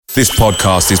This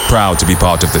podcast is proud to be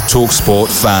part of the TalkSport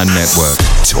Fan Network.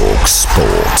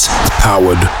 TalkSport.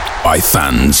 Powered by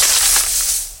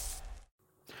fans.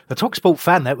 The TalkSport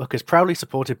Fan Network is proudly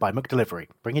supported by McDelivery,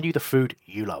 bringing you the food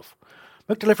you love.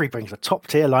 McDelivery brings a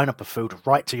top-tier lineup of food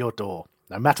right to your door.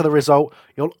 No matter the result,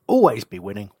 you'll always be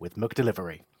winning with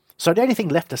McDelivery. So the only thing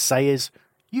left to say is,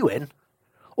 you in?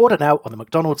 Order now on the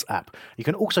McDonald's app. You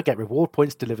can also get reward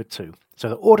points delivered too. So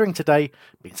the ordering today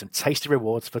means some tasty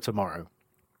rewards for tomorrow.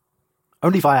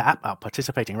 Only via app at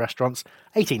participating restaurants.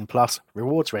 18 plus.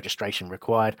 Rewards registration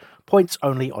required. Points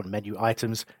only on menu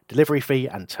items. Delivery fee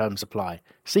and terms apply.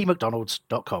 See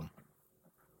mcdonalds.com.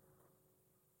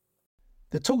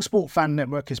 The TalkSport Fan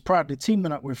Network is proudly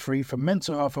teaming up with Free for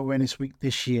Mental Health Awareness Week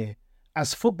this year.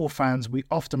 As football fans, we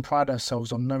often pride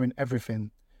ourselves on knowing everything,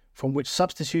 from which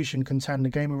substitution can turn the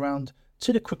game around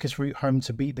to the quickest route home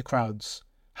to beat the crowds.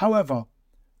 However,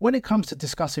 when it comes to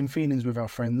discussing feelings with our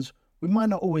friends, we might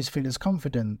not always feel as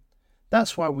confident.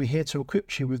 That's why we're here to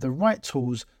equip you with the right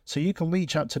tools so you can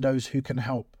reach out to those who can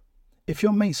help. If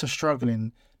your mates are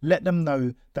struggling, let them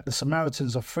know that the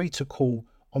Samaritans are free to call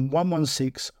on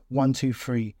 116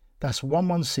 123. That's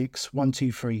 116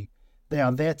 123. They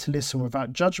are there to listen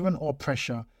without judgment or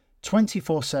pressure,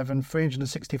 24/7,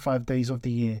 365 days of the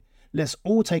year. Let's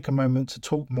all take a moment to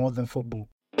talk more than football.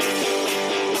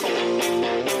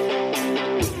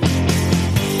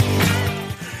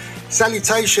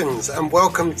 Salutations and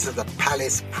welcome to the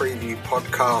Palace Preview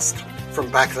Podcast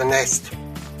from Back of the Nest.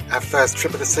 Our first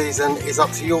trip of the season is up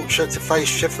to Yorkshire to face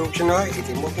Sheffield United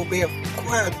in what will be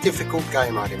quite a difficult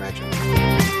game, I'd imagine.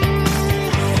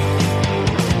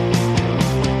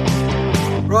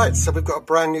 Right, so we've got a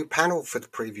brand new panel for the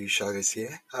preview show this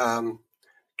year.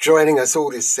 Joining us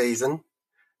all this season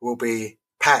will be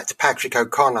Patrick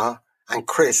O'Connor, and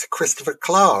Christopher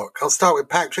Clark. I'll start with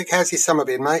Patrick. How's your summer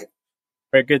been, mate?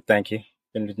 Very good, thank you.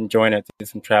 Been enjoying it. Did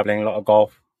some travelling, a lot of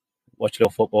golf, watch a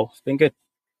little football. It's been good.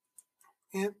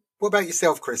 Yeah. What about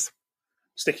yourself, Chris?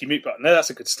 Sticky mute button there. That's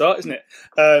a good start, isn't it?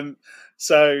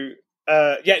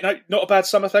 Not a bad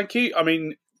summer, thank you. I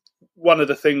mean, one of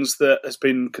the things that has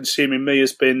been consuming me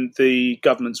has been the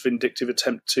government's vindictive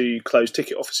attempt to close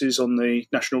ticket offices on the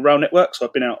National Rail Network. So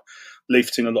I've been out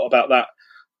leafleting a lot about that.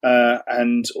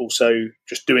 And also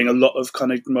just doing a lot of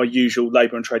kind of my usual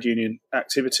labour and trade union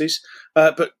activities.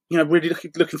 But, really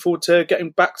looking forward to getting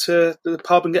back to the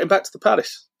pub and getting back to the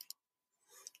Palace.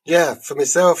 Yeah, for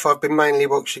myself, I've been mainly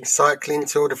watching cycling,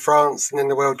 Tour de France, and then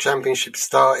the World Championship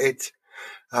started.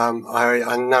 I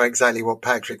know exactly what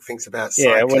Patrick thinks about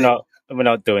cycling. Yeah, we're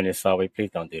not doing this, are we? Please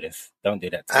don't do this. Don't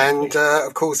do that. And,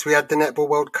 of course, we had the Netball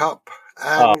World Cup,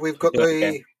 and we've got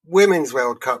the Women's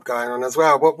World Cup going on as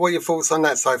well. What are your thoughts on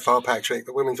that so far, Patrick,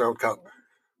 the Women's World Cup?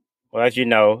 Well, as you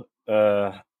know,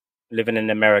 living in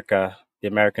America, the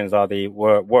Americans are the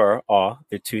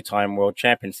two-time world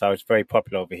champions, so it's very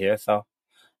popular over here. So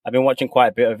I've been watching quite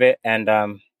a bit of it, and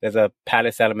there's a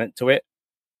Palace element to it.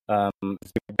 You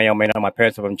may or may not know, my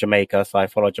parents are from Jamaica, so I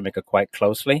follow Jamaica quite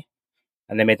closely.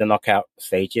 And they made the knockout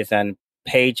stages, and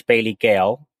Paige Bailey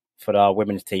Gale for our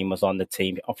women's team was on the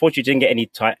team. Unfortunately, didn't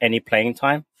get any playing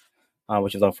time,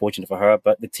 which is unfortunate for her.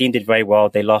 But the team did very well.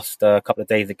 They lost a couple of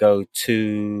days ago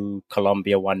to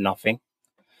Colombia 1-0,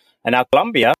 and now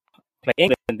Colombia play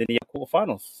England in the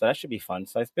quarterfinals. So that should be fun.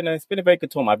 So it's been a very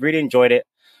good tournament. I've really enjoyed it.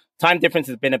 Time difference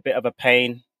has been a bit of a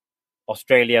pain.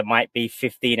 Australia might be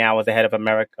 15 hours ahead of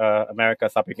America.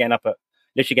 So I've been getting up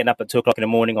at 2 o'clock in the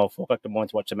morning or 4 o'clock in the morning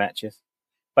to watch the matches.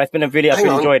 But it's been I've really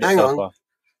enjoyed it so far.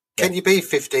 Can you be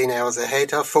 15 hours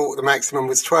ahead? I thought the maximum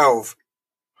was 12.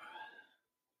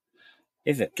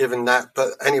 Is it? Given that. But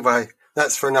anyway,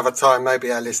 that's for another time.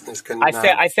 Maybe our listeners can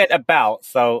I said about.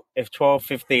 So if 12,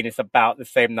 15 is about the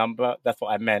same number, that's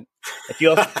what I meant. If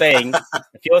you're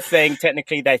saying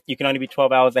technically that you can only be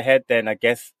 12 hours ahead, then I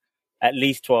guess at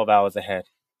least 12 hours ahead.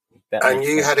 And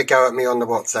you had a go at me on the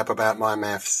WhatsApp about my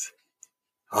maths.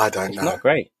 I don't know. It's not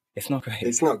great. It's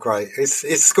not great.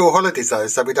 It's school holidays, though,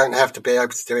 so we don't have to be able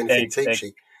to do anything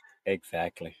teachy.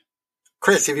 Exactly.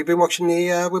 Chris, have you been watching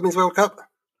the Women's World Cup?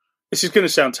 This is going to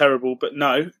sound terrible, but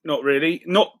no, not really.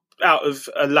 Not out of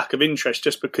a lack of interest,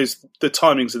 just because the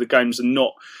timings of the games are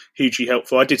not hugely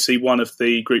helpful. I did see one of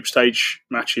the group stage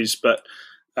matches, but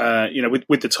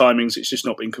with the timings, it's just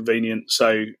not been convenient.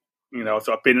 So,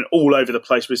 I've been all over the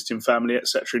place visiting family,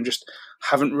 etc., and just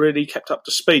haven't really kept up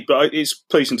to speed. But it's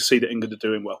pleasing to see that England are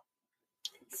doing well.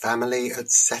 Family,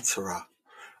 etc.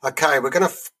 Okay, we're going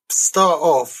to start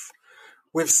off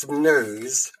with some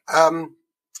news.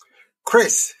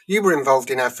 Chris, you were involved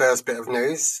in our first bit of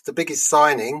news, the biggest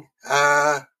signing,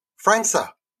 França.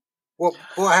 What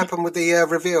happened with the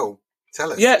reveal?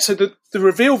 Tell us. Yeah, so the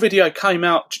reveal video came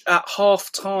out at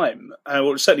half-time,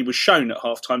 or it certainly was shown at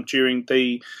half-time during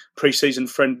the pre-season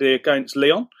friendly against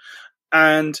Lyon.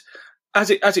 And as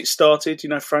it started,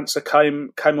 França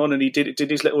came on and he did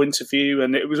his little interview,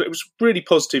 and it was really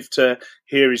positive to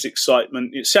hear his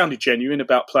excitement. It sounded genuine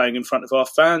about playing in front of our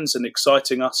fans and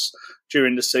exciting us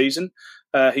during the season.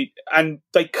 And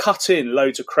they cut in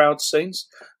loads of crowd scenes.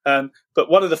 But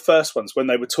one of the first ones, when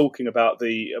he was talking about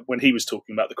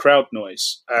the crowd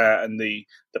noise and the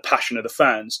passion of the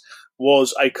fans,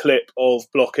 was a clip of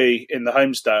Blocky in the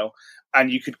Homesdale,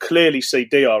 and you could clearly see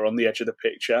DR on the edge of the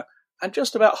picture, and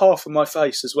just about half of my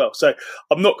face as well. So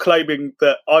I'm not claiming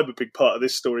that I'm a big part of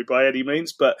this story by any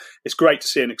means, but it's great to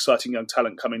see an exciting young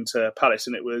talent come into Palace,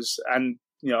 and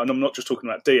and I'm not just talking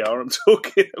about DR, I'm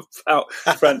talking about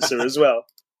França as well.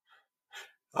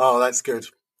 Oh, that's good.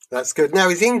 That's good. Now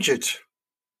he's injured,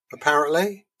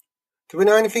 apparently. Do we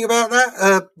know anything about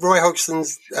that? Roy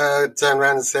Hodgson's turned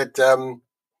around and said,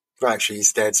 actually he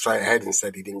stared straight ahead and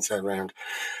said he didn't turn around.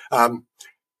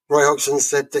 Roy Hodgson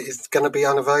said that he's going to be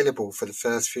unavailable for the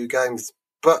first few games.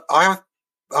 But I've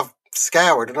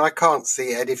scoured and I can't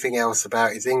see anything else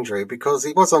about his injury because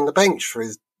he was on the bench for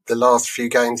the last few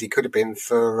games he could have been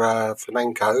for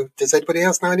Flamenco. Does anybody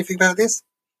else know anything about this?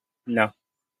 No.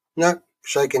 No,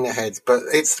 shaking their heads, but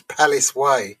it's the Palace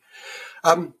way.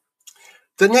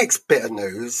 The next bit of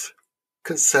news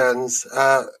concerns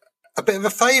a bit of a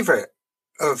favourite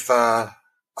of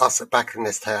us at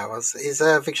Backlist Towers is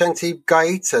Vicente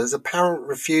Gaeta's apparent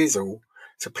refusal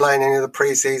to play in any of the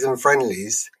pre-season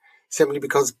friendlies simply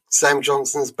because Sam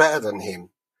Johnson's better than him.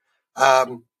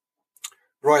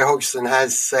 Roy Hodgson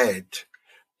has said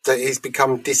that he's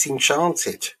become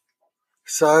disenchanted.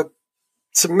 So,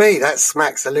 to me, that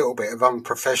smacks a little bit of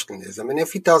unprofessionalism. And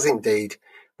if he does indeed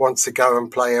want to go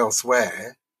and play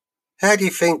elsewhere, how do you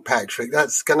think, Patrick,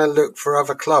 that's going to look for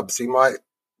other clubs who might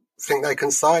think they can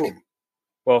sign him?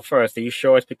 Well, first, are you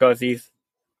sure it's because of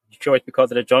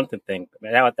the Johnson thing? I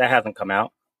mean, that hasn't come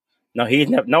out. No,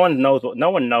 no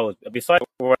one knows. Besides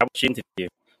Roy, I watched the interview.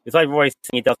 Besides Roy saying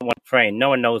he doesn't want to train, no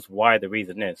one knows why the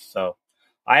reason is. So,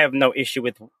 I have no issue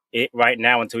with it right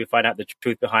now until we find out the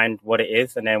truth behind what it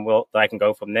is, and then I can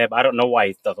go from there. But I don't know why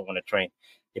he doesn't want to train.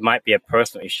 It might be a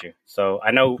personal issue. So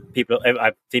I know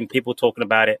I've seen people talking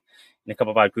about it in a couple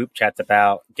of our group chats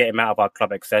about getting him out of our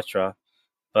club, etc.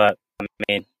 But I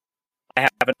mean, I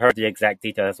haven't heard the exact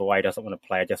details of why he doesn't want to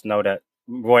play. I just know that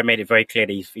Roy made it very clear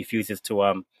that he refuses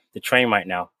to train right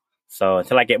now. So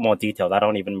until I get more details, I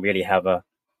don't even really have a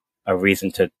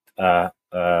reason to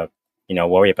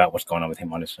worry about what's going on with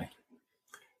him, honestly.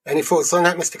 Any thoughts on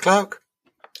that, Mr. Clark?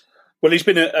 Well, he's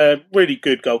been a really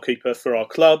good goalkeeper for our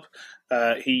club.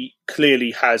 He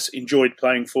clearly has enjoyed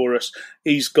playing for us.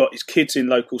 He's got his kids in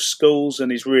local schools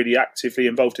and he's really actively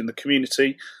involved in the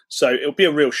community. So it'll be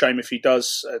a real shame if he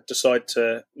does decide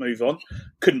to move on.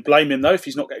 Couldn't blame him, though, if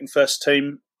he's not getting first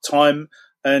team time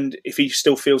and if he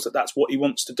still feels that that's what he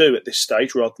wants to do at this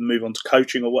stage rather than move on to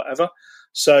coaching or whatever.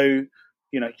 So,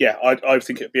 I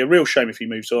think it'd be a real shame if he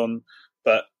moves on.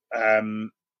 But, I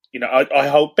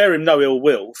bear him no ill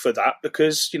will for that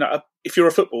because, if you're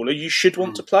a footballer, you should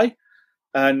want to play.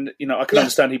 And, I can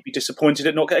understand he'd be disappointed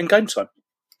at not getting game time.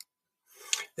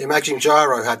 Imagine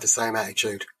Gyro had the same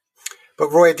attitude.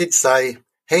 But Roy did say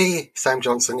Sam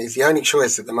Johnson, is the only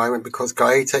choice at the moment because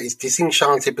Gaeta is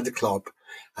disenchanted with the club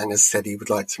and has said he would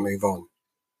like to move on.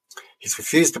 He's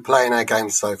refused to play in our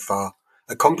games so far.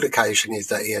 A complication is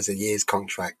that he has a year's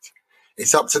contract.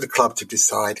 It's up to the club to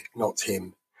decide, not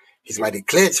him. He's made it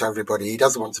clear to everybody he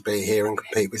doesn't want to be here and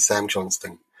compete with Sam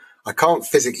Johnston. I can't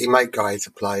physically make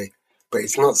Gaeta play, but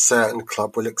it's not certain the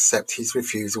club will accept his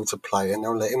refusal to play and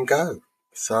they'll let him go.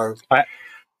 So I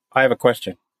have a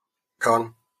question. Go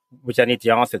on. Which I need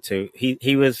the answer to.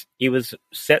 He was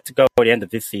set to go at the end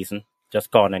of this season,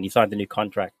 just gone, and he signed a new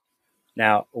contract.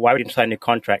 Now, why would he sign a new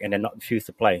contract and then not refuse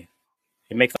to play?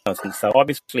 It makes no sense. So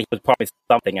obviously he was promised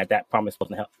something and that promise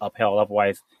wasn't upheld.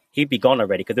 Otherwise, he'd be gone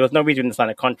already because there was no reason to sign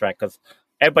a contract because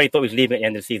everybody thought he was leaving at the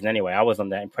end of the season anyway. I was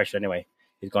under that impression anyway.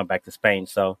 He's going back to Spain.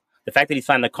 So the fact that he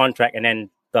signed the contract and then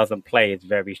doesn't play is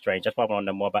very strange. That's why I want to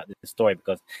know more about this story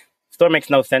because the story makes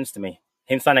no sense to me.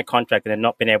 Him signing a contract and then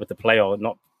not being able to play or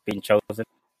not being chosen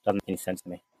doesn't make any sense to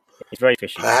me. It's very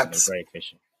fishy. Perhaps. Very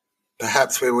fishy.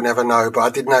 Perhaps we will never know, but I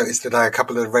did notice today a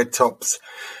couple of the Red Tops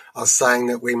are saying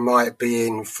that we might be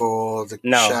in for the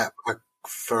chap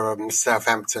from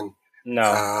Southampton.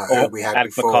 No. We had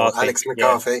Alex before, McCarthy. Alex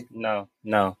McCarthy. Yeah.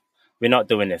 No. We're not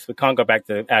doing this. We can't go back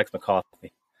to Alex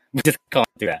McCarthy. We just can't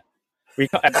do that.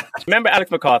 Remember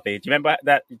Alex McCarthy? Do you remember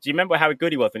that? Do you remember how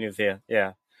good he was when he was here?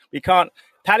 Yeah. We can't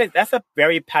Palace, that's a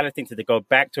very Palace thing to go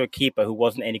back to a keeper who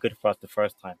wasn't any good for us the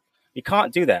first time. We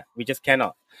can't do that. We just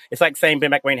cannot. It's like saying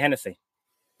bring back Wayne Hennessy.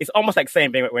 It's almost like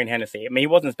saying bring back Wayne Hennessy. I mean, he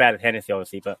wasn't as bad as Hennessy,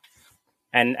 obviously, but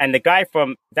and the guy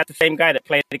that's the same guy that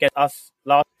played against us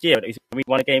last year. We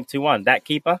won a game 2-1. That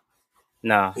keeper?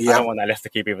 No, I don't want that Leicester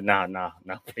keeper. No,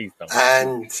 please don't.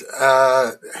 And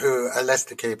a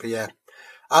Leicester keeper, yeah.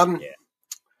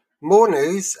 More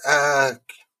news.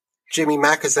 Jimmy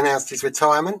Mack has announced his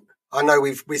retirement. I know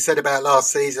we said about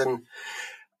last season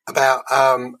about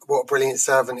what a brilliant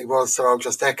servant he was, so I'll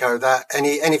just echo that.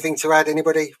 Anything to add,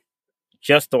 anybody?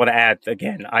 Just want to add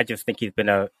again, I just think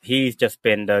he's just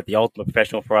been the ultimate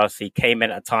professional for us. He came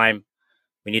in at a time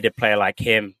we needed a player like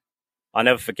him. I'll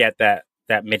never forget that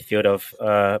midfield of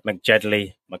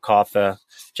McJedley, MacArthur,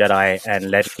 Jedi,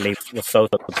 and Ledley was so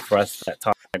good for us at that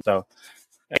time. So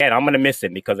again, I'm going to miss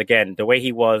him because again, the way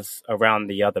he was around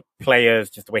the other players,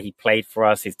 just the way he played for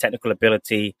us, his technical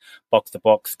ability, box to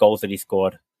box goals that he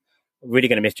scored. Really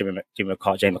going to miss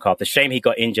Jay MacArthur. Shame he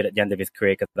got injured at the end of his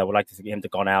career because I would like to see him to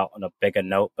gone out on a bigger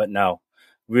note. But no,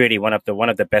 really one of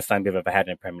the best times we've ever had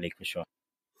in the Premier League for sure.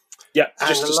 Yeah,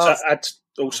 just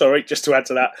to add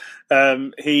to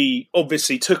that, he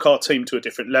obviously took our team to a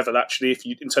different level. Actually, if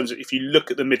you look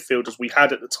at the midfielders we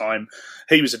had at the time,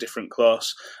 he was a different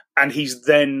class, and he's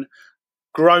then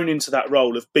grown into that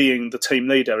role of being the team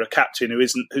leader, a captain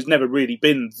who's never really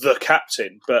been the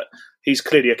captain, but he's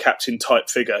clearly a captain type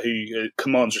figure who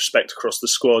commands respect across the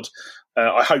squad.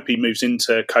 I hope he moves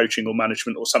into coaching or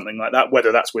management or something like that.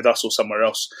 Whether that's with us or somewhere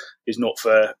else is not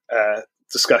for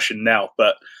discussion now.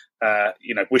 But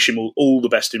wish him all the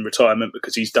best in retirement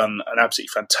because he's done an absolutely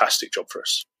fantastic job for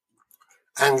us.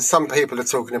 And some people are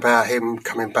talking about him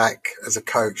coming back as a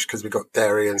coach because we got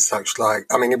Derry and such like.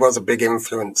 I mean, it was a big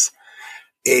influence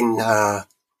in the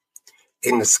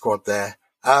squad there.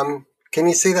 Can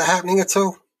you see that happening at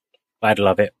all? I'd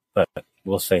love it, but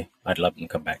we'll see. I'd love him to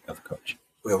come back as a coach.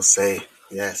 We'll see,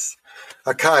 yes.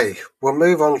 Okay, we'll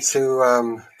move on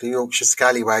to the Yorkshire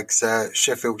Scallywags,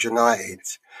 Sheffield United,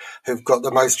 who've got the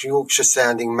most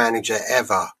Yorkshire-sounding manager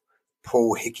ever,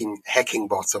 Paul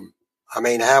Heckingbottom. I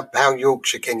mean, how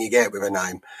Yorkshire can you get with a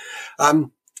name?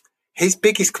 His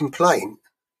biggest complaint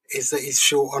is that he's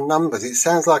short on numbers. It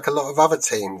sounds like a lot of other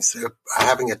teams are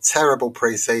having a terrible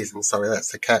pre-season. Sorry,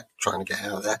 that's the cat trying to get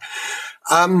out there.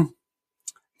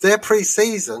 Their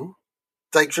pre-season,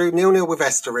 they drew 0-0 with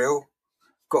Estoril,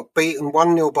 got beaten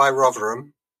 1-0 by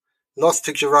Rotherham, lost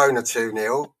to Girona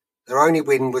 2-0. Their only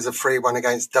win was a 3-1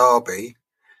 against Derby,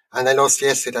 and they lost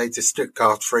yesterday to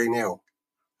Stuttgart 3-0.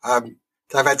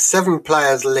 They've had 7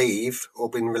 players leave or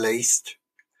been released,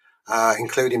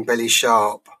 including Billy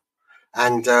Sharp,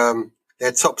 and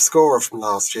their top scorer from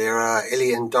last year,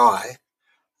 Ilian Dye.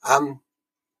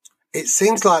 It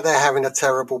seems like they're having a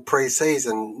terrible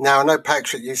pre-season. Now, I know,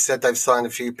 Patrick, you said they've signed a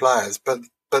few players, but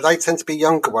they tend to be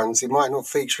younger ones who might not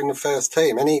feature in the first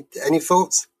team. Any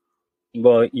thoughts?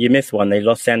 Well, you missed one. They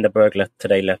lost Sanderberg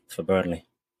left for Burnley,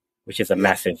 which is a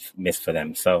massive miss for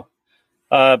them. So,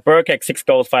 Berg had 6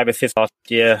 goals, 5 assists last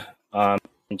year. I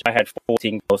had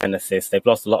 14 goals and assists. They've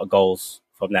lost a lot of goals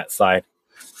from that side.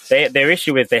 Their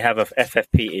issue is they have a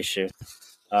FFP issue.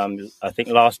 I think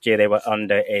last year they were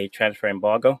under a transfer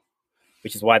embargo,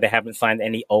 which is why they haven't signed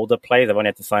any older players. They've only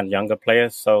had to sign younger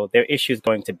players. So their issue is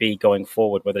going to be going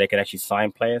forward, whether they can actually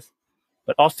sign players.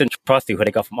 But Austin Trusty, who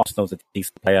they got from Arsenal, is a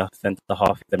decent player,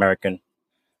 centre-half, the American,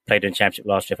 played in the Championship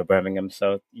last year for Birmingham.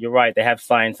 So you're right, they have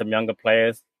signed some younger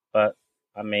players. But,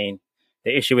 I mean,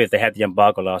 the issue is they had the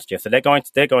embargo last year. So they're going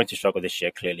to struggle this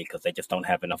year, clearly, because they just don't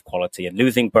have enough quality. And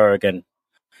losing Berg and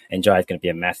Jai is going to be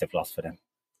a massive loss for them.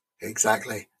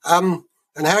 Exactly. And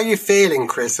how are you feeling,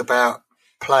 Chris, about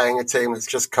playing a team that's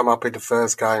just come up in the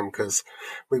first game? Because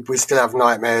we still have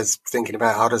nightmares thinking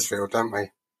about Huddersfield, don't we?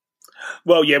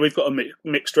 Well, yeah, we've got a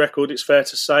mixed record, it's fair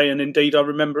to say. And indeed, I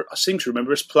seem to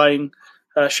remember us playing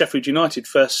Sheffield United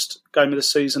first game of the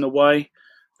season away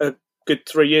a good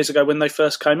 3 years ago when they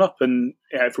first came up. And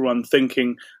everyone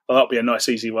thinking, well, that'll be a nice,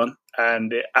 easy one.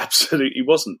 And it absolutely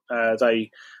wasn't.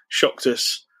 They shocked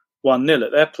us 1-0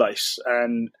 at their place.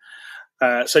 And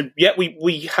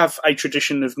we have a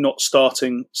tradition of not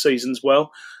starting seasons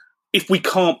well. If we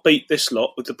can't beat this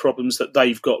lot with the problems that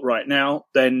they've got right now,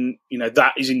 then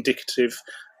that is indicative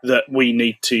that we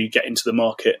need to get into the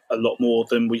market a lot more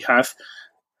than we have.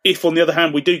 If, on the other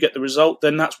hand, we do get the result,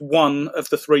 then that's one of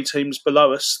the 3 teams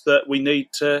below us that we need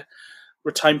to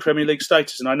retain Premier League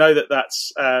status. And I know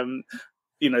that's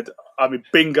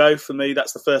bingo for me.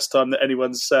 That's the first time that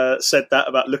anyone's said that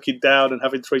about looking down and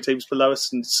having 3 teams below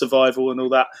us and survival and all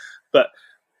that. But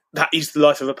that is the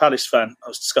life of a Palace fan. I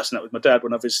was discussing that with my dad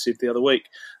when I visited the other week.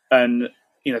 And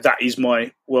that is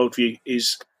my worldview,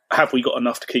 is have we got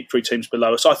enough to keep 3 teams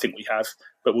below us? I think we have,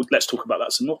 but let's talk about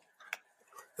that some more.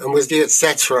 And was the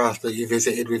etc. that you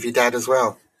visited with your dad as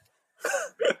well?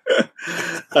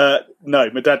 No,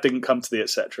 my dad didn't come to the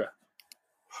etc.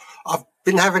 I've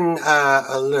been having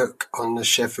a look on the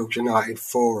Sheffield United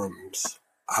forums,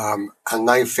 and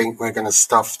they think we're going to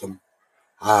stuff them.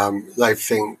 They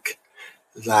think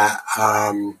that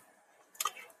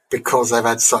because they've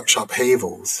had such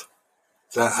upheavals,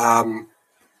 that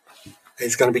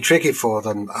it's going to be tricky for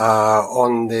them.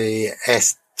 On the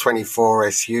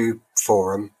S24SU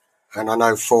forum, and I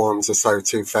know forums are so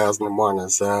 2001,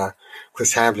 as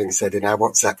Chris Hambling said in our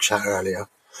WhatsApp chat earlier,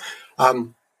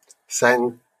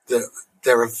 saying that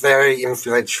there are very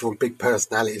influential and big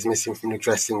personalities missing from the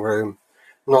dressing room,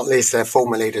 not least their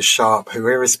former leader Sharp, who,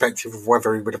 irrespective of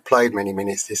whether he would have played many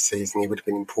minutes this season, he would have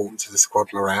been important to the squad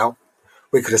morale.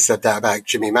 We could have said that about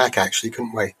Jimmy Mack, actually,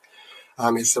 couldn't we?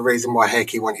 It's the reason why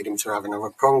Hecky wanted him to have another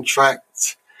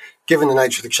contract. Given the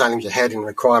nature of the challenge ahead and the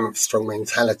requirement for strong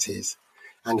mentalities,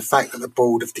 and the fact that the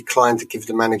board have declined to give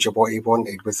the manager what he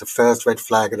wanted, was the first red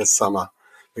flag of the summer.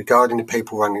 Regarding the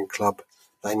people running the club,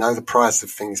 they know the price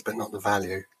of things but not the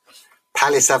value.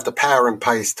 Palace have the power and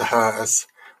pace to hurt us.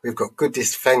 We've got good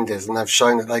defenders and they've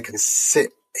shown that they can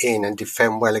sit in and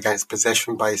defend well against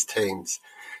possession-based teams.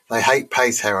 They hate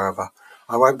pace, however.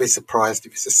 I won't be surprised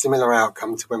if it's a similar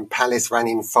outcome to when Palace ran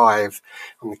in 5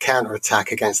 on the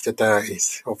counter-attack against the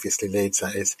Dirties, obviously Leeds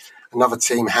that is, another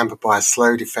team hampered by a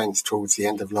slow defence towards the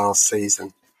end of last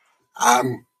season.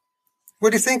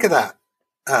 What do you think of that,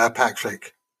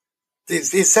 Patrick?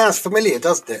 It sounds familiar,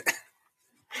 doesn't it?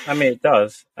 I mean, it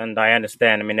does, and I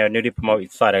understand. I mean, they're a newly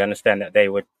promoted side. I understand that they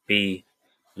would be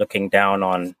looking down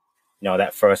on,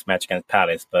 that first match against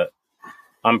Palace, but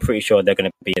I'm pretty sure they're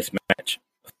going to be this match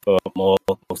for most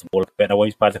of all. I won't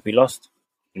be surprised if we lost,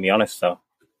 to be honest, so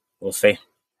we'll see.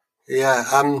 Yeah,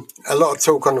 a lot of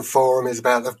talk on the forum is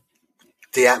about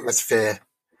the atmosphere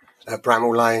at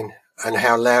Bramall Lane and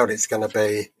how loud it's going to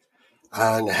be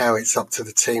and how it's up to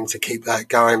the team to keep that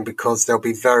going, because they'll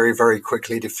be very, very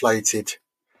quickly deflated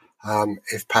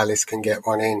if Palace can get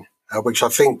one in, which I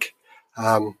think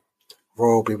Roy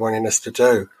will be wanting us to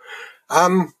do.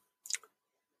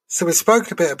 So we spoke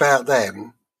a bit about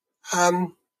them.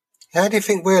 How do you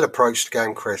think we'll approach the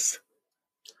game, Chris?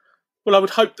 Well, I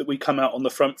would hope that we come out on the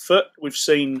front foot. We've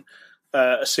seen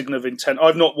a signal of intent.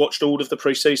 I've not watched all of the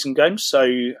pre-season games, so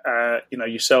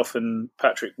yourself and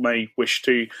Patrick may wish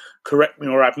to correct me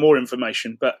or add more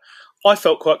information, but I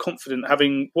felt quite confident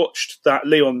having watched that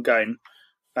Lyon game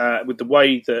with the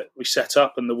way that we set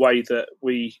up and the way that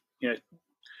we,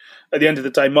 at the end of the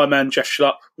day, my man Jeff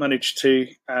Schlupp managed to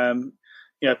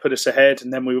put us ahead,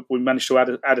 and then we managed to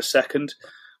add a second.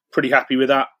 Pretty happy with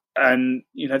that. And,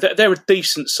 they're a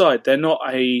decent side. They're not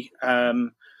a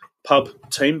pub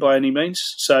team by any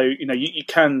means. So, you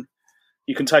can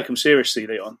take them seriously,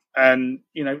 Leon. And,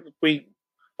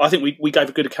 I think we gave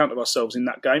a good account of ourselves in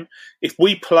that game. If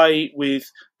we play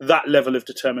with that level of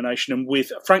determination and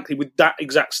with that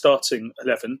exact starting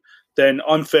 11, then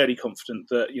I'm fairly confident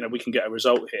that, we can get a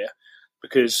result here,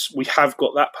 because we have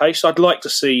got that pace. I'd like to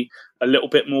see a little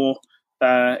bit more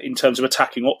in terms of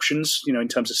attacking options, in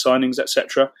terms of signings,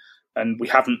 etc. And we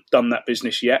haven't done that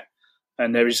business yet.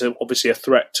 And there is obviously a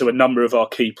threat to a number of our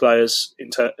key players.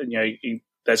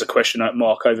 There's a question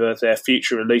mark over their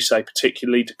future. Elise,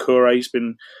 particularly, Doucouré's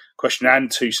been questioned,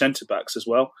 and 2 centre-backs as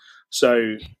well.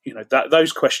 So,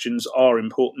 those questions are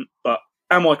important. But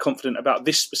am I confident about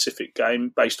this specific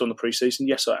game based on the pre-season?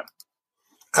 Yes, I am.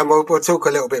 And we'll talk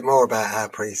a little bit more about our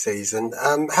pre-season.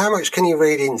 How much can you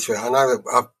read into it? I know that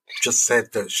I've just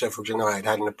said that Sheffield United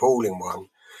had an appalling one.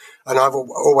 And I've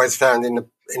always found in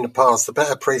the past, the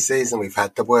better pre-season we've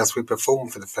had, the worse we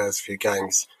performed for the first few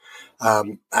games.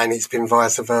 And it's been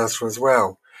vice versa as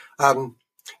well.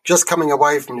 Just coming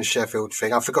away from the Sheffield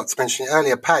thing, I forgot to mention it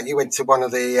earlier. Pat, you went to one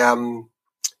of the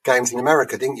games in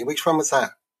America, didn't you? Which one was that?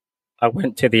 I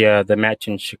went to the match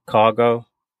in Chicago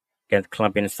against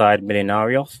Colombian side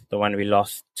Millonarios, the one we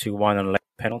lost 2-1 on a late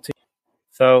penalty.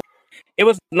 So it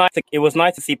was nice. It was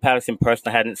nice to see Palace in person.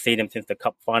 I hadn't seen them since the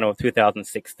Cup final of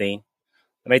 2016.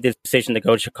 I made the decision to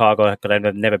go to Chicago because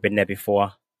I've never been there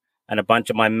before. And a bunch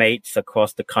of my mates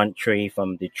across the country,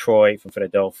 from Detroit, from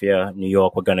Philadelphia, New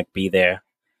York, were going to be there.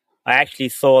 I actually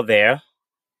saw there,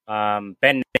 Ben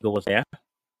Nagel was there,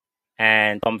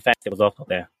 and Tom Fancy was also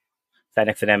there. Sat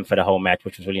next to them for the whole match,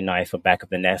 which was really nice for Back of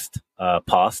the Nest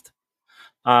past.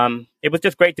 It was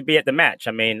just great to be at the match.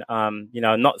 I mean,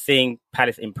 not seeing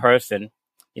Palace in person,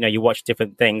 you watch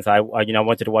different things. I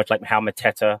wanted to watch like how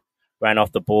Mateta ran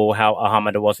off the ball, how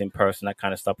Ahmad was in person, that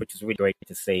kind of stuff, which is really great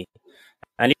to see.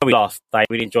 And we lost. I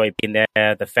really enjoyed being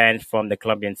there. The fans from the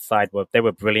Colombian side were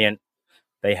brilliant.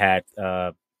 They had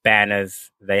banners.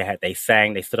 They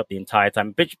sang. They stood up the entire time,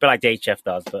 a bit like JHF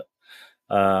does,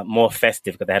 but more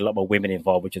festive because they had a lot more women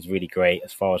involved, which is really great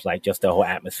as far as like just the whole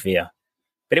atmosphere.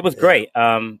 But it was great.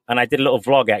 And I did a little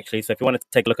vlog actually. So if you want to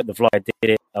take a look at the vlog, I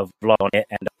did a vlog on it,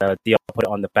 and Dio put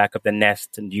it on the back of the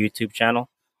Nest and YouTube channel.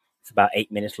 It's about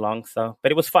 8 minutes long. So,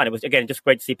 but it was fun. It was, again, just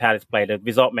great to see Palace play. The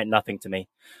result meant nothing to me.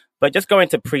 But just going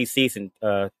to pre-season,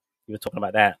 you were talking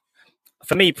about that.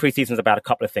 For me, pre-season is about a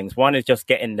couple of things. One is just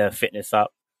getting the fitness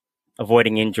up,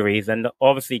 avoiding injuries, and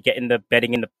obviously getting the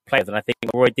betting in the players. And I think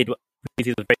what Roy did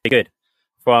pre-season was very good.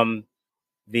 From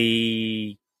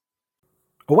the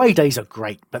away days are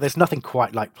great, but there's nothing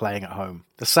quite like playing at home.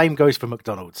 The same goes for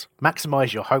McDonald's.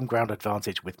 Maximise your home ground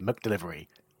advantage with McDelivery.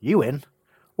 You win.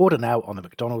 Order now on the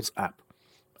McDonald's app.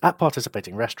 At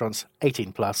participating restaurants,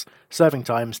 18 plus, serving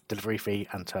times, delivery fee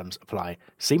and terms apply.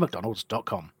 See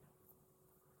mcdonalds.com.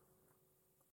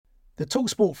 The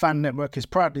TalkSport Fan Network is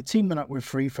proudly teaming up with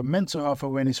Free for Mental Health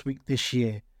Awareness Week this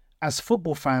year. As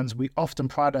football fans, we often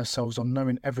pride ourselves on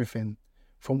knowing everything,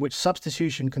 from which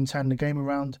substitution can turn the game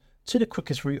around to the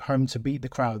quickest route home to beat the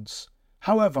crowds.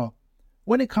 However,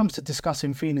 when it comes to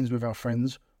discussing feelings with our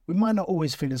friends, we might not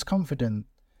always feel as confident.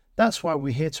 That's why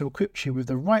we're here to equip you with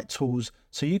the right tools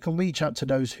so you can reach out to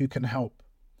those who can help.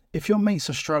 If your mates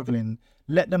are struggling,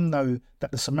 let them know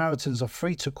that the Samaritans are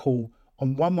free to call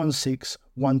on 116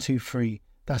 123.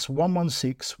 That's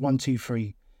 116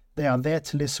 123. They are there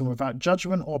to listen without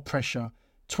judgment or pressure,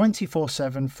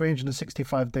 24/7,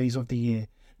 365 days of the year.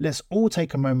 Let's all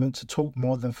take a moment to talk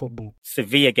more than football.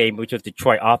 Sevilla game, which was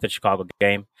Detroit after the Chicago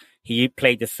game, he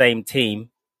played the same team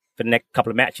for the next couple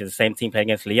of matches, the same team playing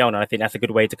against Lyon. And I think that's a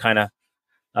good way to kind of,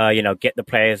 get the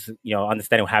players,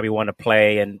 understanding how we want to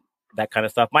play and that kind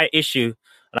of stuff. My issue,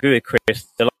 and I agree with Chris,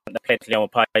 the one that plays Lyon will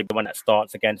probably be the one that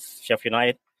starts against Sheffield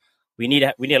United. We need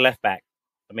a left back.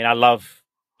 I mean, I love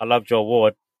Joe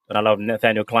Ward and I love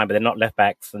Nathaniel Klein, but they're not left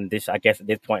backs. And I guess at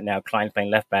this point now, Klein's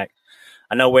playing left back.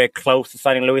 I know we're close to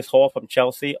signing Lewis Hall from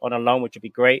Chelsea on a loan, which would be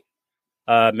great.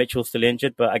 Mitchell's still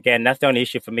injured, but again, that's the only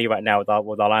issue for me right now with our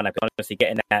lineup. Honestly,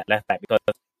 getting that left back because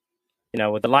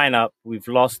with the lineup, we've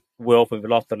lost Wilf, we've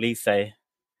lost Elise.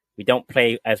 We don't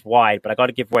play as wide, but I got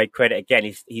to give Roy credit again.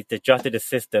 He's adjusted the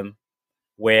system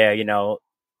where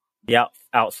the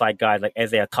outside guys like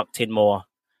Eze are tucked in more,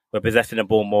 we're possessing the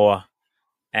ball more,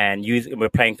 and we're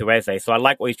playing through Eze. So I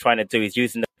like what he's trying to do. He's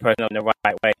using the person in the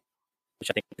right way, which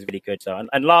I think is really good. So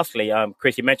and lastly,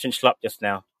 Chris, you mentioned Schlupp just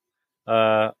now.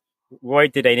 Roy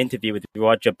did an interview with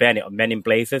Roger Bennett on Men in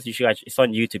Blazers. It's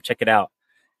on YouTube. Check it out.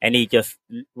 And he just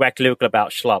waxed lyrical about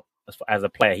Schlupp as a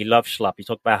player. He loves Schlupp. He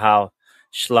talked about how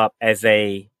Schlupp,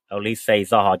 Eze, Elise,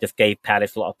 Zaha just gave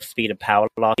Palace a lot of speed and power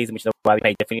last season, which is why we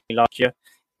played differently last year.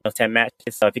 10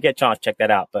 matches. So if you get a chance, check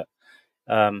that out. But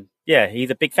he's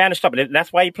a big fan of Schlupp. And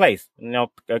that's why he plays.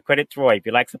 Credit to Roy. If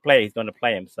he likes to play, he's going to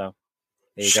play him. So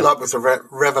Schlupp was a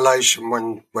revelation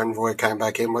when Roy came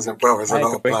back in, wasn't well? There's a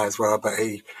lot of players were, but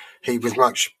he was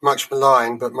much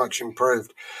maligned, but much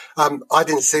improved. I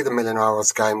didn't see the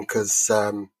Millonarios game because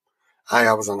A,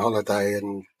 I was on holiday,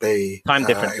 and B, time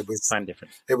difference.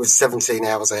 It was 17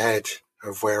 hours ahead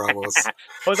of where I was.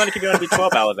 I was only going to be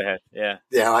 12 hours ahead. Yeah.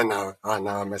 Yeah, I know.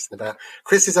 I'm messing about.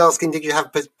 Chris is asking, did you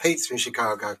have pizza in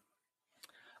Chicago?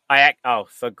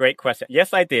 So great question.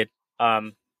 Yes, I did.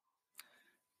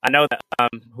 I know that,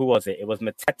 who was it? It was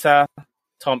Mateta,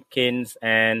 Tompkins,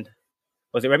 and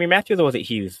was it Remy Matthews or was it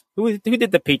Hughes? Who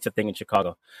did the pizza thing in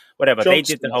Chicago? Whatever. Johnston, they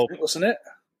did the whole... Wasn't it?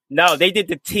 No, they did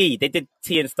the tea. They did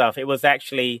tea and stuff. It was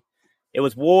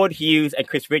Ward, Hughes, and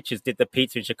Chris Richards did the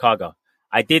pizza in Chicago.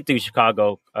 I did do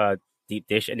Chicago deep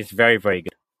dish, and it's very, very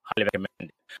good. Highly recommend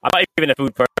it. I'm not even a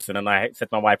food person, and I said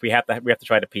to my wife, we have to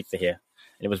try the pizza here.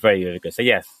 And it was very, very good. So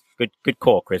yes, good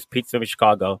call, Chris. Pizza in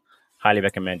Chicago, highly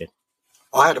recommended.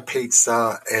 I had a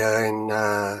pizza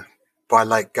by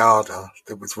Lake Garda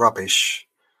that was rubbish,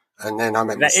 and then I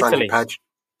met my son in Padua.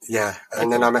 Yeah,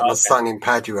 and then I met my son in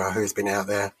Padua, who's been out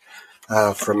there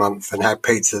for a month and had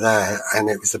pizza there, and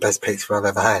it was the best pizza I've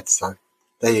ever had. So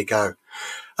there you go.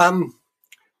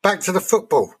 Back to the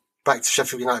football. Back to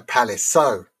Sheffield United Palace.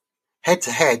 So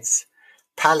head-to-heads,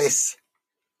 Palace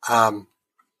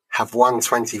have won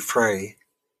 23.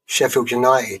 Sheffield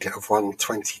United have won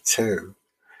 22.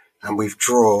 And we've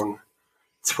drawn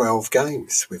 12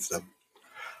 games with them.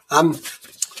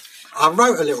 I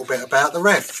wrote a little bit about the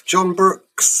ref, John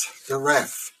Brooks, the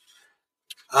ref.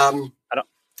 I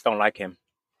don't like him.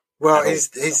 Well,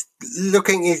 he's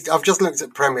looking. I've just looked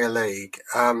at Premier League.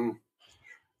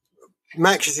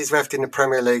 Matches he's refed in the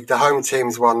Premier League, the home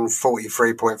team's won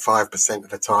 43.5% of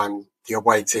the time. the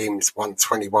away teams won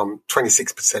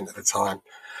 26% of the time.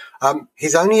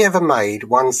 He's only ever made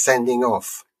one sending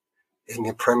off in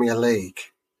the Premier League,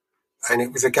 and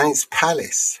it was against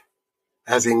Palace,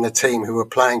 as in the team who were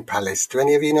playing Palace. Do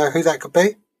any of you know who that could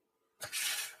be?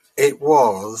 It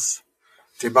was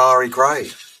Demarai Gray,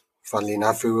 funnily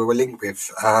enough, who we were linked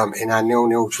with in our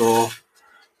 0-0 draw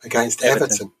against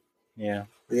Everton. Yeah.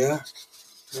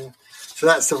 So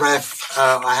that's the ref.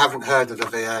 I haven't heard of the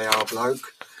VAR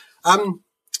bloke.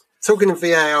 Talking of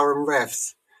VAR and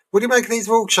refs, what do you make of these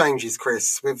rule changes,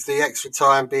 Chris, with the extra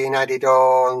time being added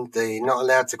on, the not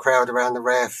allowed to crowd around the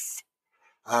ref,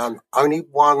 only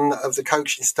one of the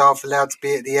coaching staff allowed to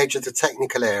be at the edge of the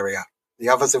technical area. The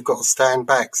others have got to stand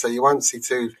back, so you won't see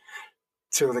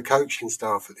two of the coaching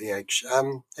staff at the edge.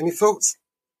 Any thoughts?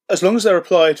 As long as they're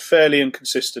applied fairly and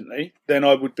consistently, then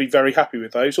I would be very happy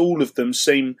with those. All of them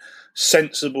seem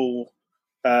sensible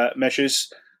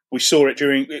measures. We saw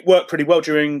it worked pretty well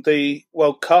during the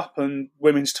World Cup and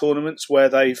women's tournaments, where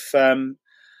they've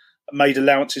made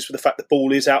allowances for the fact the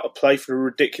ball is out of play for a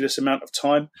ridiculous amount of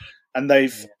time. And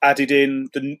they've added in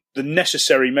the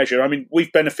necessary measure. I mean,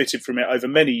 we've benefited from it over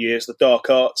many years, the dark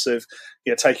arts of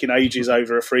taking ages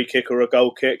over a free kick or a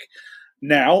goal kick.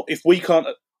 Now, if we can't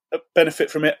benefit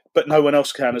from it, but no one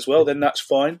else can as well, then that's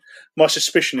fine. My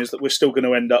suspicion is that we're still going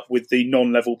to end up with the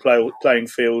non-level playing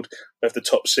field of the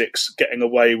top six getting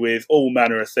away with all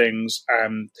manner of things,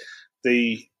 and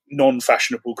the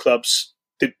non-fashionable clubs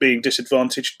being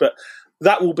disadvantaged. But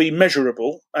that will be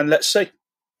measurable, and let's see.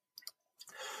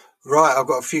 Right, I've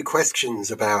got a few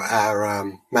questions about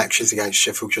our matches against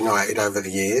Sheffield United over the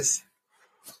years.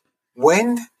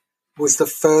 When was the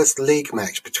first league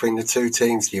match between the two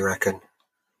teams, do you reckon?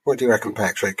 What do you reckon,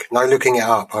 Patrick? No looking it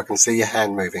up. I can see your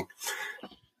hand moving.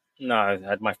 No, I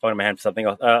had my phone in my hand for something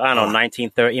else. I don't know,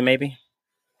 1930 maybe?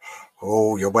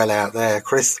 Oh, you're well out there.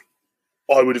 Chris?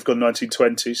 I would have gone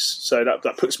 1920s, so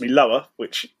that puts me lower,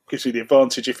 which gives me the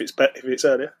advantage if it's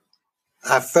earlier.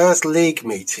 Our first league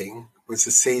meeting was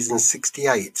the season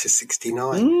 68 to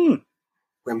 69,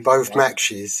 when both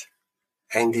matches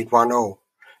ended 1-1.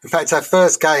 In fact, our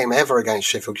first game ever against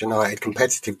Sheffield United,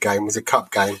 competitive game, was a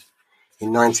cup game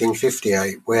in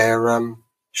 1958, where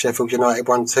Sheffield United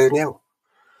won 2-0.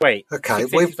 Wait, okay.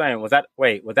 69, was that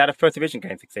a first division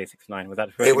game? 68-69, was that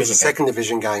a first? It was a second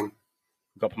division game.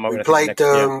 Got promoted. We played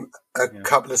a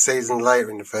couple of seasons later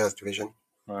in the first division.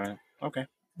 Right. Okay.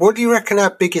 What do you reckon our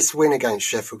biggest win against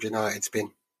Sheffield United's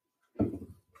been?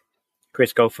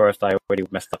 Chris, go first. I already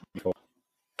messed up before.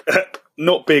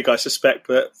 Not big, I suspect,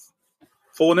 but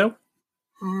 4-0?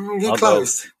 You're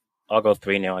close. I'll go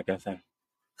 3-0, I guess, then.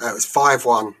 It was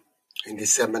 5-1 in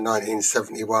December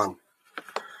 1971.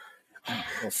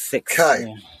 Six. Okay.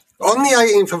 Yeah. On the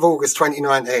 18th of August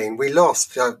 2019, we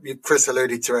lost, Chris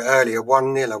alluded to it earlier,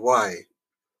 1-0 away.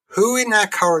 Who in our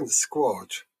current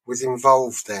squad was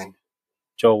involved then?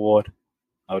 Joe Ward,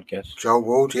 I would guess. Joe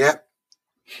Ward, yep.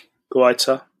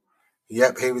 Guaita.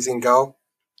 Yep, he was in goal.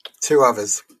 Two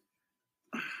others.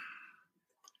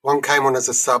 One came on as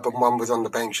a sub and one was on the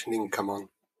bench and didn't come on.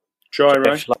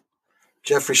 Gyro.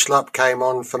 Jeffrey Schlupp came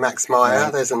on for Max Meyer.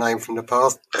 Yeah. There's a name from the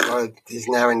past. He's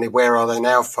now in the Where Are They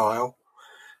Now file.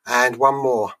 And one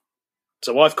more.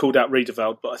 So I've called out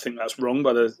Riedewald, but I think that's wrong.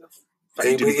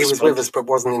 He was with us but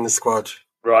wasn't in the squad.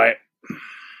 Right.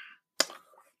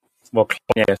 Well,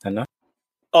 yes, no?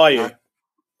 Are you?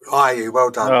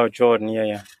 Well done. Oh, Jordan,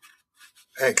 yeah.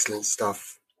 Excellent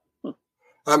stuff.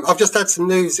 I've just had some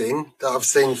news in that I've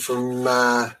seen from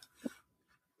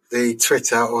the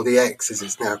Twitter, or the X as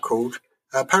it's now called.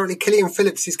 Apparently Killian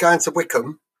Phillips is going to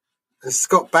Wickham and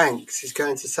Scott Banks is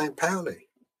going to St. Pauli.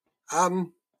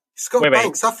 Scott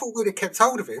Banks, I thought we'd have kept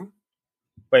hold of him.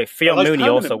 Wait, Theo Mooney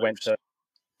also went to...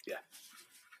 Yeah.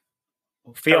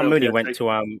 Theo Mooney went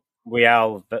to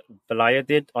Real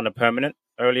Valladolid on a permanent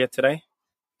earlier today.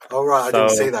 Oh, right, I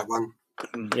didn't see that one.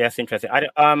 Yeah, it's interesting.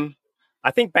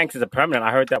 I think Banks is a permanent.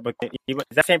 I heard that, but is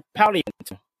that St. Pauli?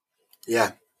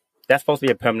 Yeah. That's supposed to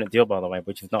be a permanent deal, by the way,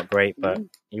 which is not great, but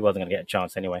he wasn't going to get a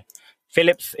chance anyway.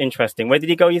 Phillips, interesting. Where did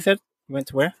he go, you said? He went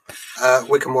to where?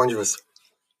 Wickham Wanderers.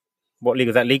 What league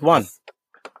was that? League One?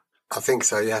 I think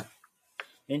so, yeah.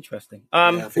 Interesting.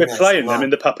 We're playing them in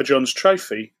the Papa John's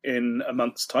Trophy in a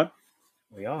month's time.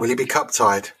 We are. Will he be cup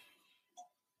tied?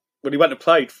 Well, he wouldn't have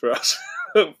played for us.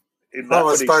 I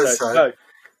suppose so. No.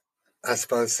 I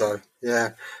suppose so,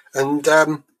 yeah. And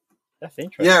that's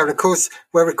interesting. Yeah, and of course,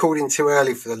 we're recording too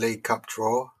early for the League Cup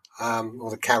draw,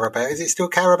 or the Carabao. Is it still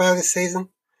Carabao this season?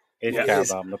 It's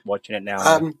Carabao. I'm watching it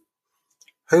now.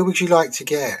 Who would you like to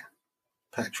get,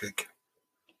 Patrick?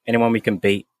 Anyone we can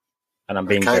beat, and I'm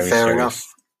being very fair serious.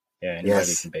 Enough. Yeah, anybody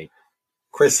we can beat.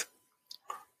 Chris?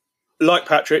 like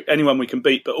Patrick, anyone we can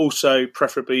beat, but also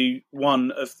preferably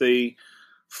one of the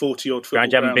 40-odd football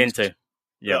ground you haven't been grounds to.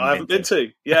 that I haven't been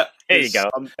to. Yeah. There you go.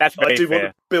 That's very I do fair. want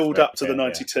to build up to the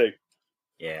 92.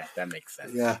 Yeah, that makes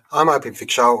sense. Yeah, I'm hoping for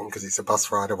Charlton because it's a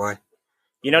bus ride away.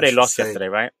 You know they lost yesterday,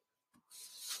 right?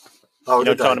 Oh, you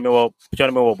know, did they? Charlton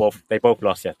Millwall both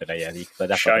lost yesterday. Yeah, so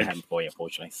that's what happened for you,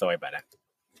 unfortunately. Sorry about that.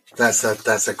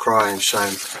 That's a crying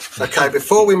shame. Okay,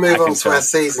 before we move on to our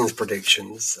season's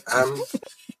predictions,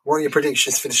 what are your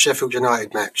predictions for the Sheffield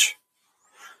United match,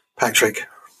 Patrick?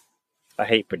 I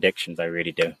hate predictions. I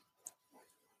really do.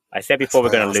 I said before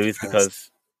we're going to lose because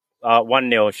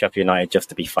 1-0 Sheffield United just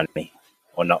to be funny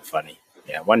or not funny.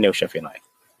 Yeah, 1-0 Sheffield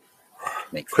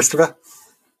United. Christopher?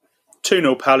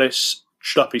 2-0 Palace.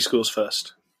 Schluppy scores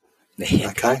first.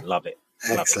 Okay. Love it.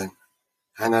 Excellent.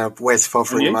 And Wes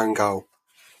Fotheringham own goal.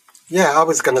 Yeah, I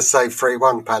was going to say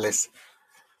 3-1 Palace.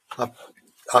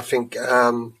 I think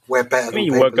we're better than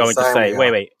you people were going to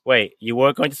say. Wait. You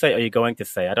were going to say, or are you going to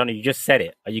say? I don't know. You just said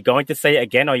it. Are you going to say it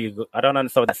again? Or I don't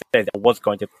understand what that says. It was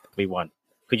going to 3-1.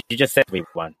 Could you just say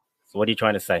 3-1? So what are you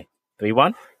trying to say?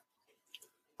 3-1?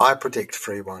 I predict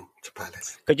 3-1 to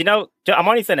Palace. Because, I'm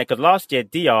only saying that because last year,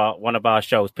 DR, one of our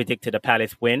shows, predicted a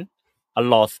Palace win, a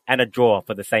loss, and a draw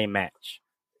for the same match.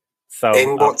 So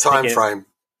in what time frame?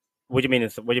 What do you mean?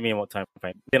 What do you mean? What time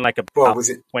frame? In like was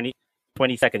it 20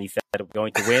 seconds? He said they're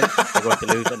going to win, they're going to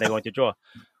lose, and they're going to draw.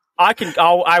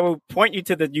 I will point you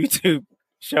to the YouTube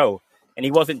show, and he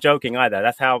wasn't joking either.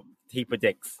 That's how he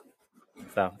predicts.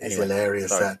 So it's hilarious.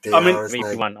 Sorry. That DR, isn't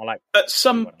it? At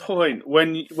some point,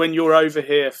 when you're over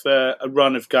here for a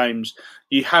run of games,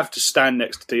 you have to stand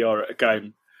next to DR at a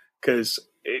game because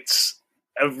it's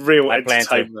a real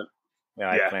entertainment.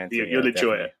 You'll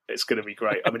enjoy it. It's going to be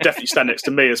great. I mean, definitely stand next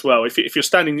to me as well. If you're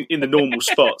standing in the normal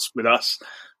spots with us,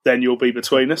 then you'll be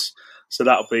between us. So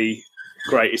that'll be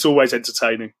great. It's always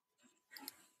entertaining.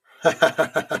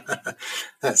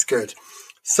 That's good.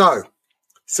 So,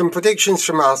 some predictions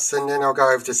from us, and then I'll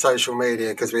go over to social media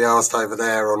because we asked over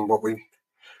there on what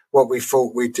we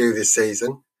thought we'd do this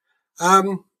season.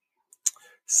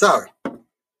 So,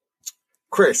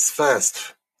 Chris,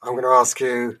 first, I'm going to ask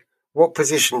you, what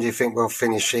position do you think we'll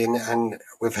finish in, and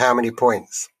with how many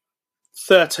points?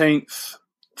 13th,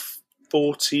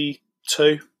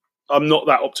 42. I'm not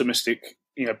that optimistic,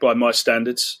 by my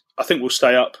standards. I think we'll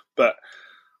stay up, but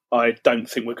I don't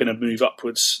think we're going to move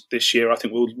upwards this year. I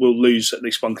think we'll lose at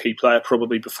least one key player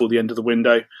probably before the end of the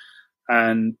window,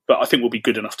 but I think we'll be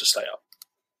good enough to stay up.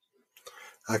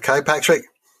 Okay, Patrick.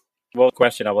 Well,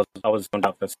 question. I was going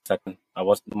out for a second.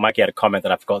 Mikey had a comment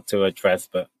that I forgot to address,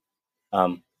 but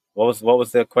what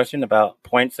was the question about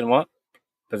points and what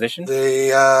position?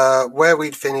 The where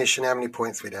we'd finish and how many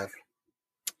points we'd have.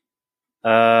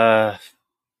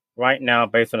 Right now,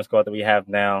 based on the squad that we have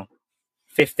now,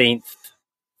 15th,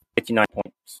 59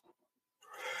 points.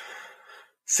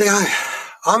 See,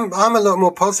 I'm a lot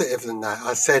more positive than that.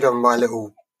 I said on my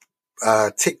little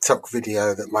TikTok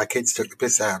video that my kids took the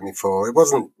piss out of me for. It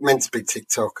wasn't meant to be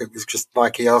TikTok. It was just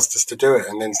Mikey asked us to do it,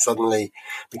 and then suddenly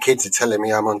the kids are telling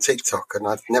me I'm on TikTok, and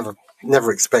I've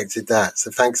never expected that. So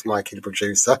thanks, Mikey, the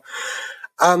producer.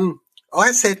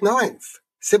 I said 9th,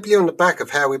 simply on the back of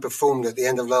how we performed at the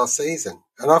end of last season,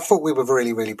 and I thought we were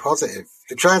really, really positive.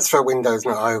 The transfer window's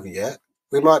not over yet.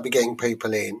 We might be getting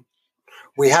people in.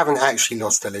 We haven't actually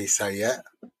lost Elise yet.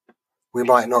 We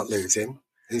might not lose him,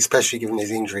 especially given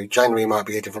his injury. January might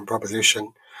be a different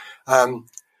proposition.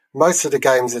 Most of the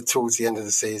games are towards the end of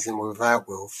the season were without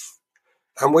Wolf.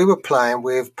 And we were playing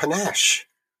with panache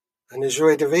and a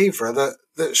joie de vivre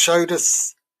that showed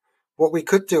us what we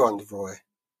could do under Roy.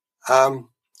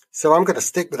 So I'm going to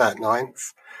stick with that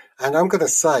 9th. And I'm going to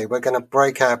say we're going to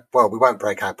we won't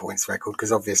break our points record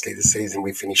because obviously the season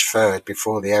we finished 3rd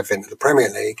before the advent of the Premier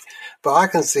League. But I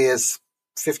can see us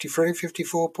 53,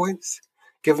 54 points.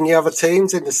 Given the other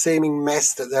teams in the seeming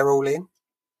mess that they're all in.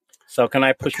 So can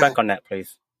I push back on that,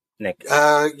 please, Nick?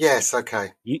 Yes,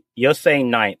 okay. You're saying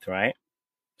 9th, right?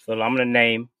 So I'm going to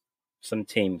name some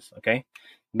teams, okay?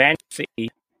 Man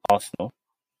City, Arsenal,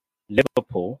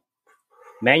 Liverpool,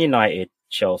 Man United,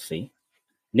 Chelsea,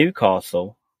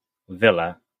 Newcastle,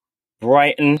 Villa,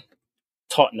 Brighton,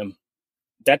 Tottenham.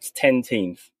 That's 10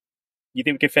 teams. You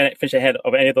think we can finish ahead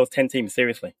of any of those 10 teams,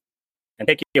 seriously? And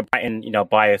take your Brighton,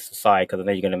 bias aside, because I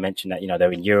know you're going to mention that,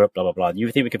 they're in Europe, blah, blah, blah.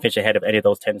 You think we can finish ahead of any of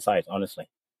those 10 sides, honestly,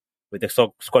 with the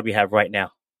squad we have right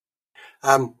now?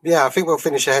 Yeah, I think we'll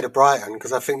finish ahead of Brighton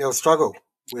because I think they'll struggle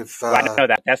with. I know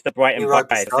that. That's the Brighton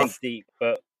side. I think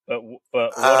but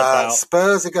what about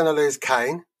Spurs are going to lose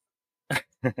Kane,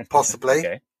 possibly.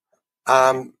 Okay.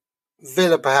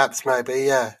 Villa, perhaps, maybe,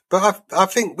 yeah. But I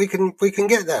think we can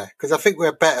get there because I think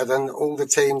we're better than all the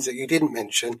teams that you didn't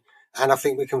mention, and I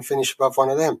think we can finish above one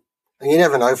of them. And you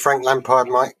never know, Frank Lampard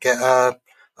might get a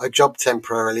job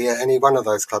temporarily at any one of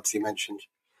those clubs you mentioned.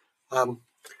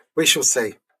 We shall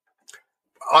see.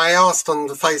 I asked on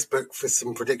the Facebook for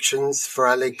some predictions for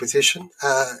our league position.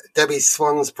 Debbie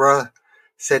Swansborough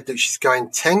said that she's going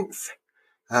 10th.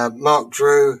 Mark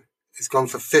Drew has gone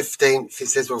for 15th. He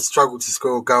says we'll struggle to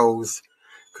score goals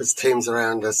because teams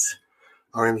around us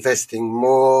are investing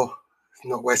more.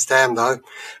 Not West Ham, though.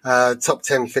 Top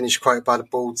 10 finish quoted by the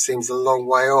board seems a long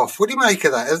way off. What do you make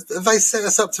of that? Have they set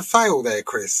us up to fail there,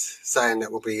 Chris, saying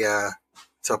that we'll be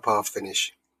top half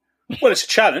finish? Well, it's a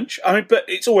challenge. I mean, but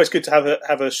it's always good to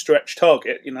have a stretch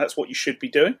target. That's what you should be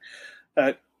doing.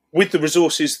 With the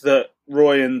resources that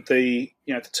Roy and the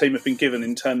team have been given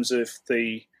in terms of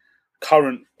the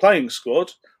current playing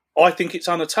squad, I think it's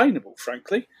unattainable,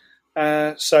 frankly.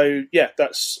 I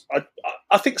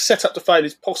think set up to fail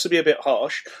is possibly a bit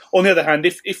harsh. On the other hand,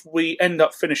 if we end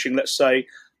up finishing, let's say,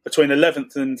 between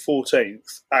 11th and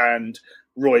 14th, and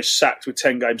Roy's sacked with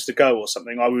 10 games to go or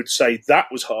something, I would say that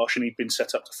was harsh and he'd been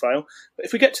set up to fail. But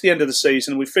if we get to the end of the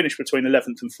season and we finish between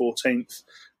 11th and 14th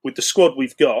with the squad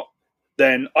we've got,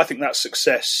 then I think that's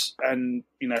success. And,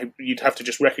 you'd have to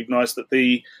just recognise that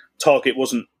the target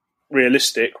wasn't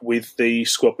realistic with the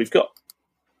squad we've got.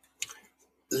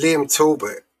 Liam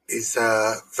Talbot is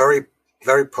very,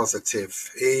 very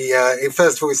positive. He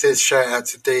first of all, he says shout out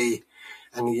to Dee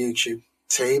and the YouTube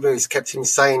team who's kept him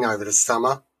sane over the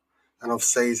summer and off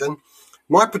season.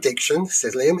 My prediction,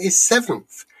 says Liam, is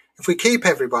 7th. If we keep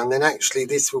everyone, then actually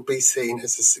this will be seen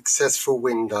as a successful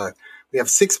window. We have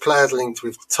 6 players linked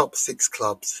with the top 6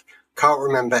 clubs. Can't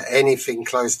remember anything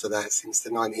close to that since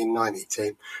the 1990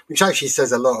 team, which actually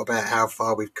says a lot about how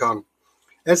far we've come.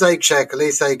 Eze Czech,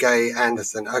 Elise Gay,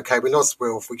 Anderson. Okay, we lost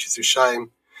Wilf, which is a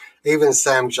shame. Even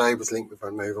Sam J was linked with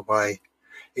a move away.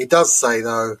 He does say,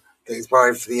 though, that he's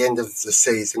worried for the end of the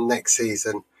season, next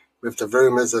season, with the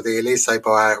rumours of the Elise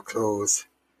buyout clause.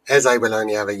 Eze will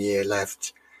only have a year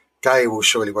left. Gay will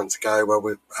surely want to go.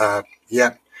 Well,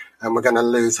 and we're going to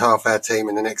lose half our team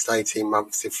in the next 18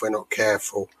 months if we're not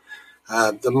careful.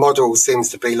 The model seems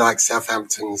to be like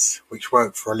Southampton's, which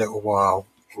worked for a little while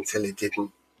until it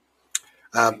didn't.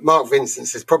 Mark Vincent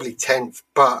says probably 10th,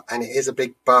 and it is a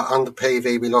big but, under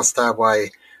PV we lost our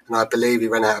way, and I believe he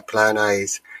ran out of plan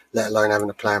A's, let alone having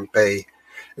a plan B.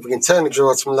 If we can turn the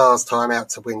draws from last time out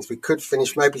to wins, we could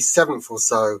finish maybe 7th or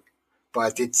so, but I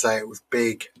did say it was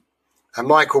big. And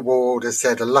Michael Ward has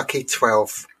said a lucky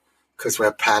 12th because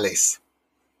we're Palace.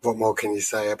 What more can you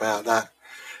say about that?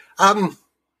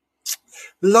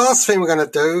 Last thing we're going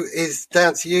to do is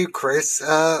down to you, Chris.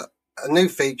 A new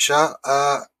feature.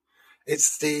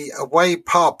 It's the away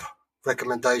pub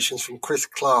recommendations from Chris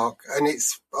Clark, and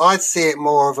I'd see it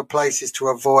more of a places to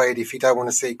avoid if you don't want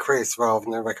to see Chris rather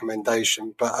than a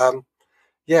recommendation. But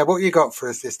what you got for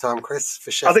us this time, Chris?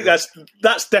 For Sheffield? I think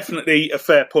that's definitely a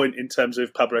fair point in terms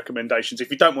of pub recommendations.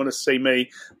 If you don't want to see me,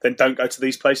 then don't go to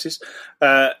these places.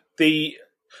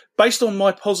 Based on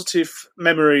my positive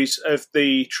memories of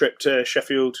the trip to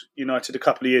Sheffield United a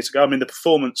couple of years ago, I mean, the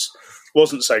performance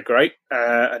wasn't so great,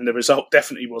 and the result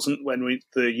definitely wasn't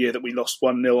the year that we lost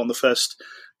 1-0 on the first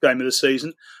game of the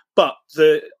season. But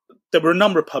there were a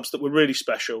number of pubs that were really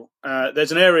special.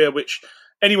 There's an area which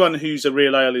anyone who's a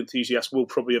real ale enthusiast will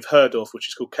probably have heard of, which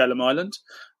is called Kelham Island.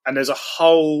 And there's a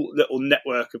whole little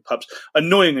network of pubs.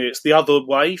 Annoyingly, it's the other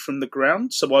way from the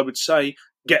ground. So I would say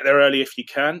get there early if you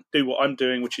can. Do what I'm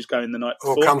doing, which is going the night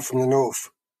before. Or come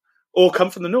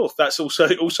from the north. That's also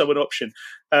an option.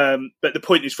 But the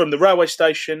point is, from the railway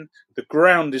station, the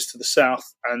ground is to the south,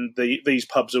 and these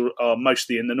pubs are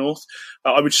mostly in the north.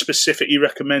 I would specifically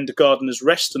recommend the Gardener's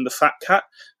Rest and the Fat Cat,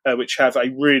 which have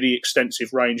a really extensive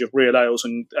range of real ales.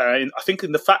 And I think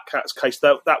in the Fat Cat's case,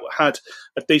 that had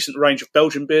a decent range of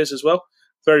Belgian beers as well.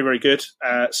 Very, very good.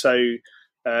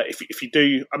 If you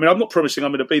do, I mean, I'm not promising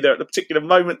I'm going to be there at the particular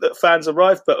moment that fans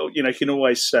arrive, but you can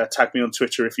always tag me on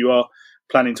Twitter if you are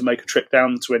planning to make a trip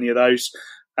down to any of those.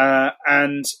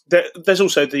 And there's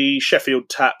also the Sheffield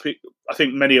Tap. I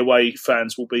think many away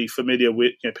fans will be familiar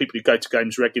with, people who go to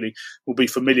games regularly will be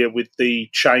familiar with the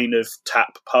chain of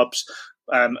tap pubs.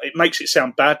 It makes it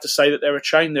sound bad to say that they're a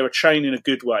chain. They're a chain in a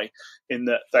good way, in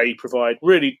that they provide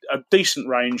really a decent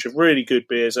range of really good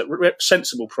beers at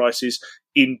sensible prices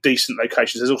in decent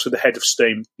locations. There's also the Head of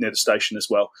Steam near the station as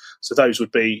well. So those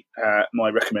would be my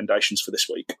recommendations for this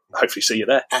week. Hopefully see you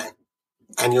there.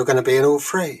 And you're going to be in all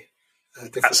three?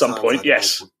 At some point,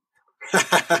 yes.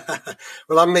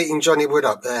 Well, I'm meeting Johnny Wood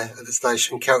up there at the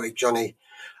station, Celtic Johnny.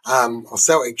 or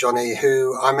Celtic Johnny,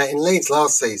 who I met in Leeds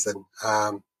last season,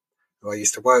 who I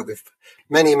used to work with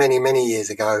many, many, many years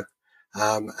ago.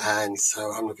 And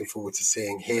so I'm looking forward to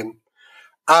seeing him.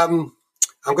 I'm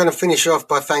going to finish off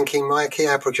by thanking Mikey,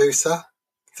 our producer,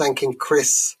 thanking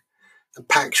Chris and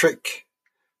Patrick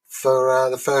for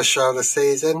the first show of the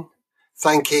season,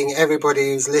 thanking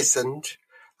everybody who's listened.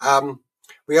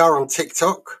 We are on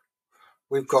TikTok.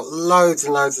 We've got loads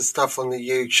and loads of stuff on the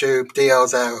YouTube.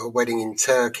 DL's out at a wedding in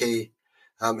Turkey.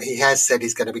 He has said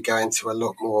he's going to be going to a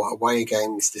lot more away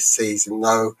games this season,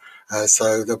 though,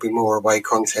 so there'll be more away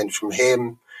content from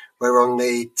him. We're on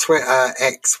the Twitter,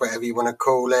 X, whatever you want to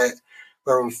call it.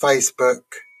 We're on Facebook,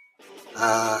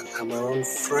 and we're on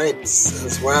Threads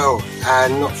as well.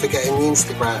 And not forgetting the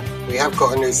Instagram. We have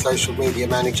got a new social media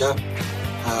manager.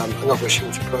 I'm not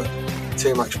wishing to put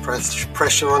too much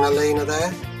pressure on Alina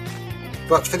there.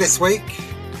 But for this week,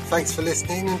 thanks for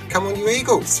listening, and come on, you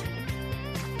Eagles.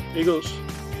 Eagles.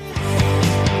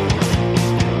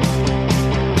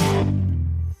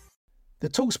 The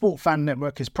TalkSport Fan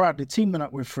Network is proudly teaming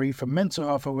up with Free for Mental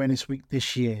Health Awareness Week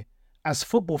this year. As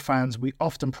football fans, we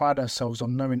often pride ourselves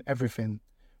on knowing everything,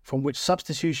 from which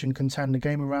substitution can turn the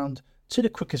game around to the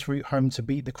quickest route home to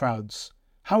beat the crowds.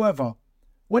 However,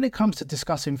 when it comes to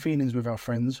discussing feelings with our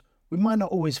friends, we might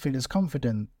not always feel as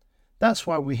confident. That's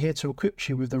why we're here to equip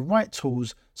you with the right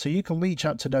tools so you can reach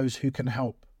out to those who can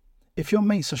help. If your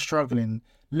mates are struggling,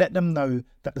 let them know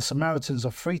that the Samaritans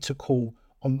are free to call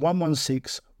on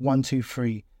 116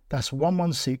 123. That's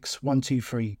 116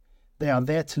 123. They are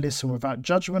there to listen without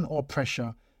judgment or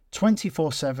pressure,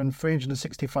 24/7,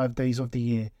 365 days of the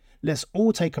year. Let's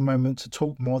all take a moment to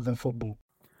talk more than football.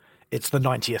 It's the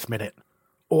 90th minute.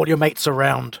 All your mates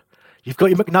around. You've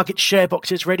got your McNugget share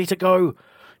boxes ready to go.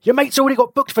 Your mate's already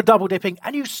got booked for double dipping,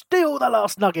 and you steal the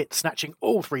last nugget, snatching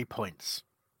all 3 points.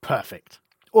 Perfect.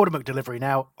 Order McDelivery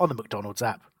now on the McDonald's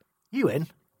app. You in?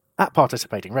 At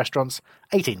participating restaurants,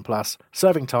 18 plus,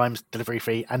 serving times, delivery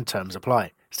fee and terms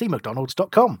apply. See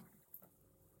mcdonalds.com.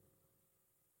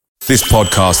 This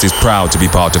podcast is proud to be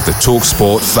part of the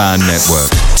TalkSport Fan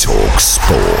Network.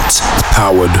 TalkSport.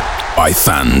 Powered by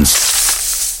fans.